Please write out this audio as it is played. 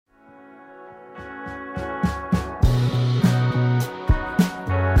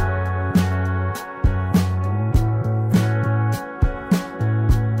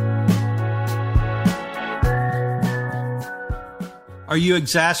Are you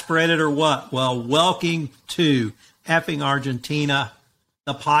exasperated or what? Well, welcome to Effing Argentina,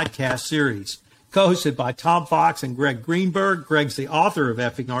 the podcast series, co-hosted by Tom Fox and Greg Greenberg. Greg's the author of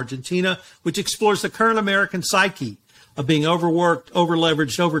Effing Argentina, which explores the current American psyche of being overworked,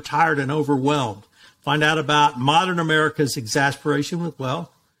 overleveraged, overtired, and overwhelmed. Find out about modern America's exasperation with,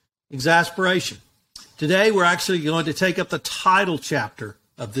 well, exasperation. Today, we're actually going to take up the title chapter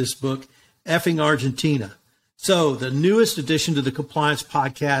of this book, Effing Argentina. So, the newest addition to the Compliance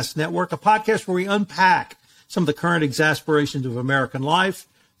Podcast Network, a podcast where we unpack some of the current exasperations of American life,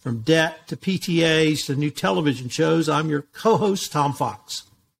 from debt to PTAs to new television shows. I'm your co-host, Tom Fox.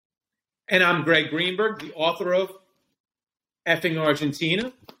 And I'm Greg Greenberg, the author of Effing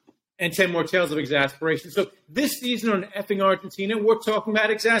Argentina and 10 More Tales of Exasperation. So this season on Effing Argentina, we're talking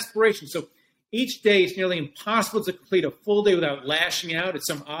about exasperation. So each day it's nearly impossible to complete a full day without lashing out at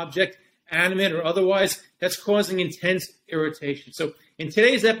some object, animate or otherwise, that's causing intense irritation. So in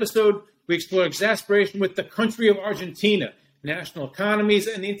today's episode, we explore exasperation with the country of Argentina, national economies,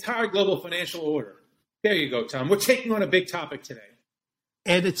 and the entire global financial order. There you go, Tom. We're taking on a big topic today.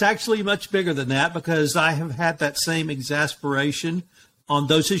 And it's actually much bigger than that, because I have had that same exasperation on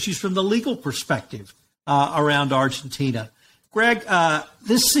those issues from the legal perspective around Argentina. Greg,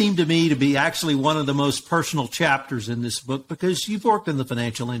 this seemed to me to be actually one of the most personal chapters in this book, because you've worked in the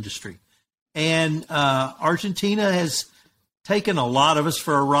financial industry. And Argentina has taken a lot of us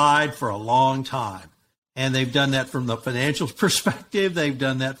for a ride for a long time. And they've done that from the financial perspective. They've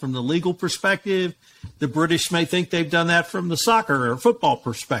done that from the legal perspective. The British may think they've done that from the soccer or football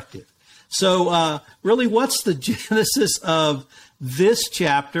perspective. So really, what's the genesis of this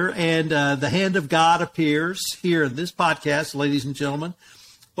chapter? And the hand of God appears here in this podcast, ladies and gentlemen.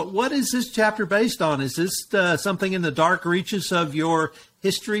 But what is this chapter based on? Is this something in the dark reaches of your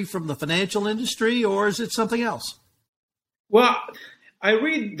history from the financial industry, or is it something else? Well, I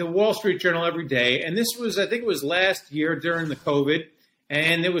read the Wall Street Journal every day, and this was, I think it was last year during the COVID,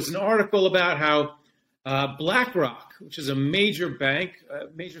 and there was an article about how BlackRock, which is a major bank, a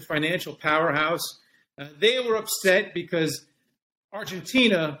major financial powerhouse, they were upset because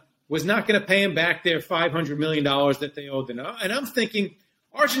Argentina was not going to pay them back their $500 million that they owed them. And I'm thinking,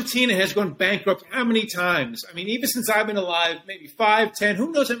 Argentina has gone bankrupt how many times? I mean, even since I've been alive, maybe 5, 10, who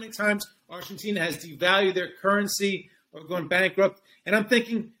knows how many times Argentina has devalued their currency or gone bankrupt. And I'm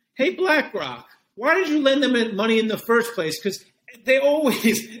thinking, hey, BlackRock, why did you lend them money in the first place? Because they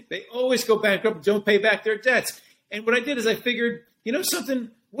always go bankrupt, don't pay back their debts. And what I did is I figured, you know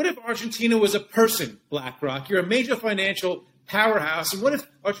something, what if Argentina was a person, BlackRock? You're a major financial powerhouse. And what if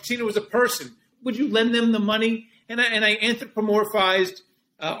Argentina was a person? Would you lend them the money? And I anthropomorphized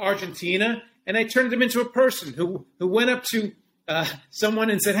Argentina, and I turned them into a person who went up to someone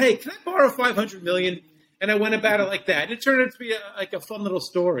and said, hey, can I borrow $500 million? And I went about it like that. And it turned out to be like a fun little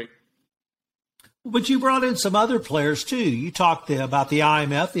story. But you brought in some other players, too. You talked about the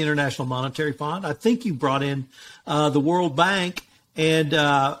IMF, the International Monetary Fund. I think you brought in the World Bank. And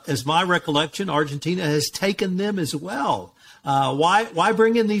as my recollection, Argentina has taken them as well. Why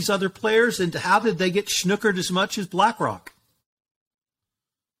bring in these other players? And how did they get snookered as much as BlackRock?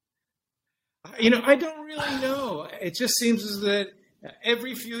 You know, I don't really know. It just seems as that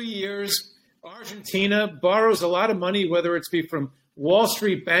every few years, Argentina borrows a lot of money, whether it's be from Wall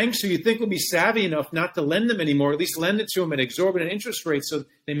Street banks who you think will be savvy enough not to lend them anymore, at least lend it to them at exorbitant interest rates so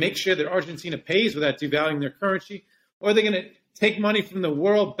they make sure that Argentina pays without devaluing their currency, or they're going to take money from the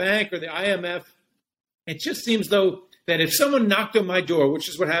World Bank or the IMF. It just seems, though, that if someone knocked on my door, which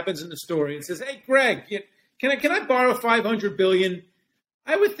is what happens in the story, and says, hey, Greg, can I borrow $500 billion?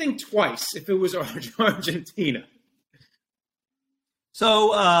 I would think twice if it was Argentina. So,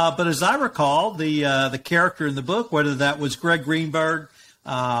 but as I recall, the character in the book, whether that was Greg Greenberg,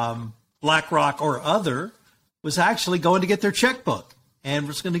 BlackRock, or other, was actually going to get their checkbook and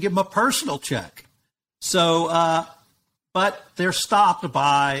was going to give them a personal check. So, but they're stopped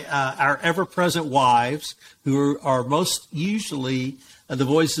by our ever-present wives, who are most usually the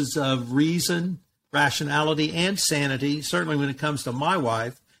voices of reason, rationality, and sanity, certainly when it comes to my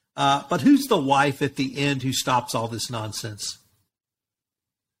wife. But who's the wife at the end who stops all this nonsense?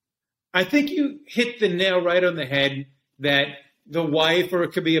 I think you hit the nail right on the head, that the wife, or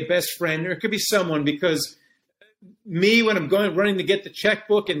it could be a best friend, or it could be someone, because me, when I'm running to get the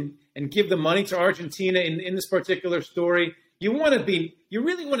checkbook and give the money to Argentina in this particular story, you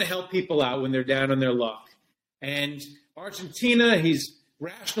really want to help people out when they're down on their luck. And Argentina, he's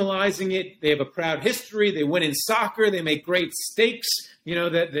rationalizing it. They have a proud history. They win in soccer. They make great steaks,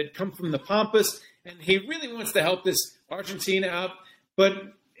 that come from the Pampas. And he really wants to help this Argentina out.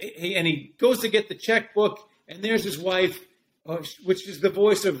 But he goes to get the checkbook, and there's his wife which is the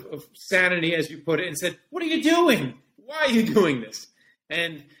voice of sanity, as you put it, and said, "What are you doing? Why are you doing this?"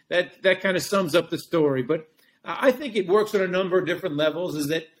 And that kind of sums up the story. But I think it works on a number of different levels. Is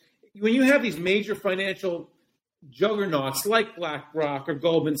that when you have these major financial juggernauts like BlackRock or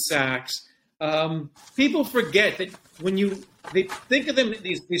Goldman Sachs, people forget that they think of them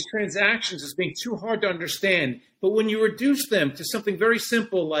these transactions as being too hard to understand. But when you reduce them to something very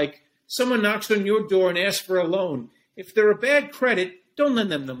simple, like someone knocks on your door and asks for a loan, if they're a bad credit, don't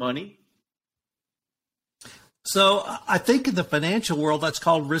lend them the money. So I think in the financial world, that's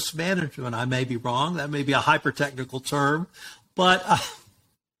called risk management. I may be wrong. That may be a hyper-technical term. But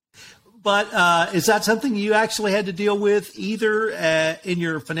is that something you actually had to deal with either in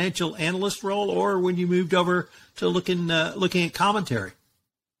your financial analyst role or when you moved over to looking at commentary?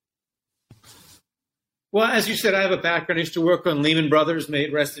 Well, as you said, I have a background. I used to work on Lehman Brothers, may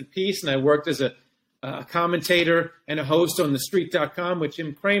it rest in peace, and I worked as a commentator and a host on TheStreet.com with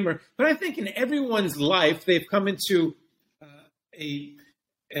Jim Cramer. But I think in everyone's life, they've come into a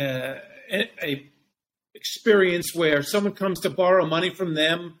experience where someone comes to borrow money from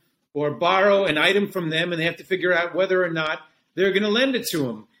them or borrow an item from them, and they have to figure out whether or not they're going to lend it to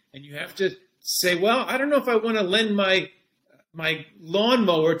them. And you have to say, well, I don't know if I want to lend my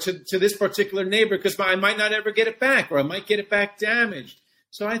lawnmower to this particular neighbor because I might not ever get it back, or I might get it back damaged.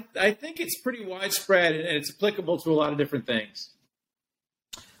 So I think it's pretty widespread, and it's applicable to a lot of different things.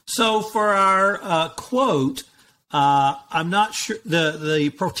 So for our quote, I'm not sure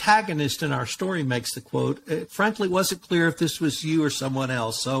the protagonist in our story makes the quote. It frankly wasn't clear if this was you or someone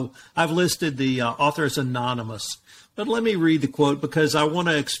else. So I've listed the author as anonymous. But let me read the quote because I want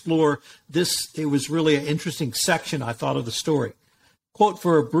to explore this. It was really an interesting section, I thought, of the story. Quote,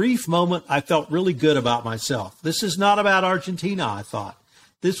 "For a brief moment, I felt really good about myself. This is not about Argentina, I thought.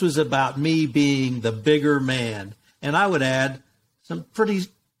 This was about me being the bigger man." And I would add some pretty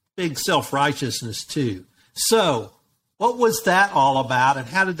big self-righteousness, too. So what was that all about, and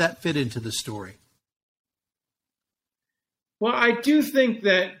how did that fit into the story? Well, I do think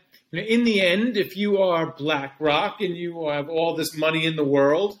that in the end, if you are BlackRock and you have all this money in the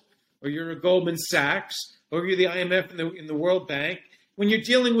world, or you're a Goldman Sachs, or you're the IMF in the World Bank, when you're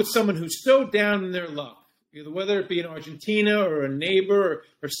dealing with someone who's so down in their luck, whether it be in Argentina or a neighbor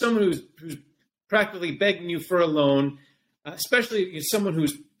or someone who's practically begging you for a loan, especially someone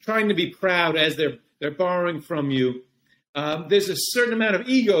who's trying to be proud as they're borrowing from you, there's a certain amount of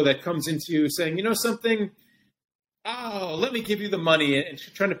ego that comes into you saying, you know something, let me give you the money, and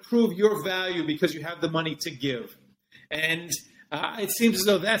trying to prove your value because you have the money to give. And it seems as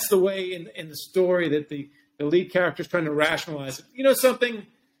though that's the way in the story that the lead character is trying to rationalize it. You know something?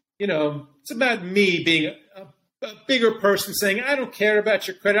 It's about me being a bigger person saying, I don't care about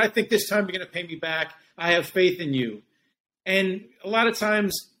your credit. I think this time you're going to pay me back. I have faith in you. And a lot of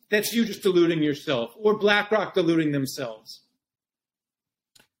times that's you just deluding yourself, or BlackRock deluding themselves.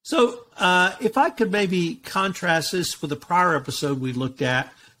 So if I could maybe contrast this with a prior episode we looked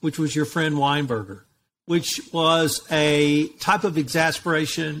at, which was your friend Weinberger, which was a type of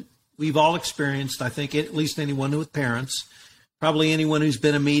exasperation we've all experienced, I think, at least anyone with parents, probably anyone who's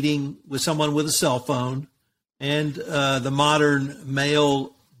been in a meeting with someone with a cell phone, and the modern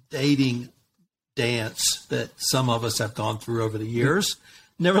male dating dance that some of us have gone through over the years.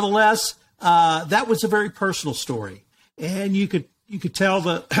 Nevertheless, that was a very personal story, and you could tell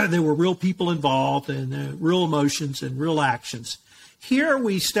that there were real people involved and real emotions and real actions. Here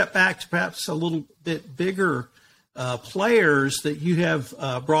we step back to perhaps a little bit bigger players that you have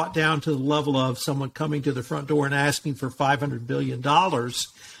brought down to the level of someone coming to the front door and asking for $500 billion.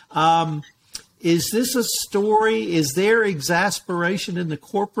 Is this a story? Is there exasperation in the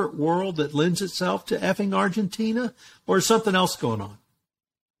corporate world that lends itself to effing Argentina, or is something else going on?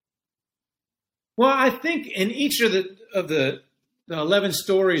 Well, I think in each of the 11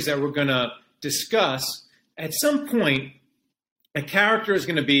 stories that we're going to discuss, at some point, a character is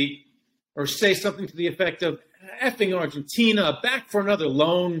going to be or say something to the effect of effing Argentina, back for another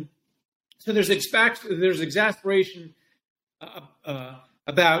loan. So there's exasperation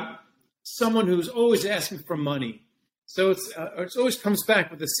about someone who's always asking for money. So it always comes back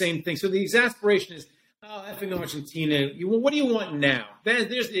with the same thing. So the exasperation is, effing Argentina, what do you want now?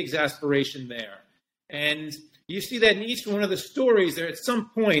 There's the exasperation there. And you see that in each one of the stories there. At some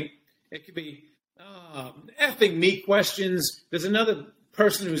point, it could be effing me questions. There's another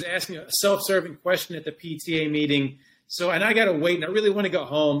person who's asking a self-serving question at the PTA meeting. And I got to wait, and I really want to go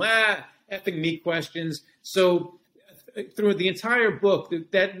home. Effing me questions. So through the entire book,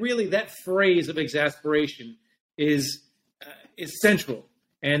 that phrase of exasperation is central,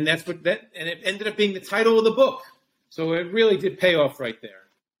 and and it ended up being the title of the book. So it really did pay off right there.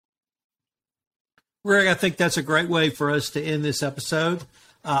 Greg, I think that's a great way for us to end this episode.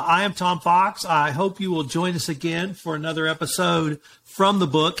 I am Tom Fox. I hope you will join us again for another episode from the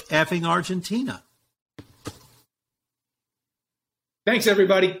book, Effing Argentina. Thanks,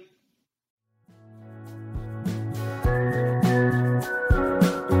 everybody.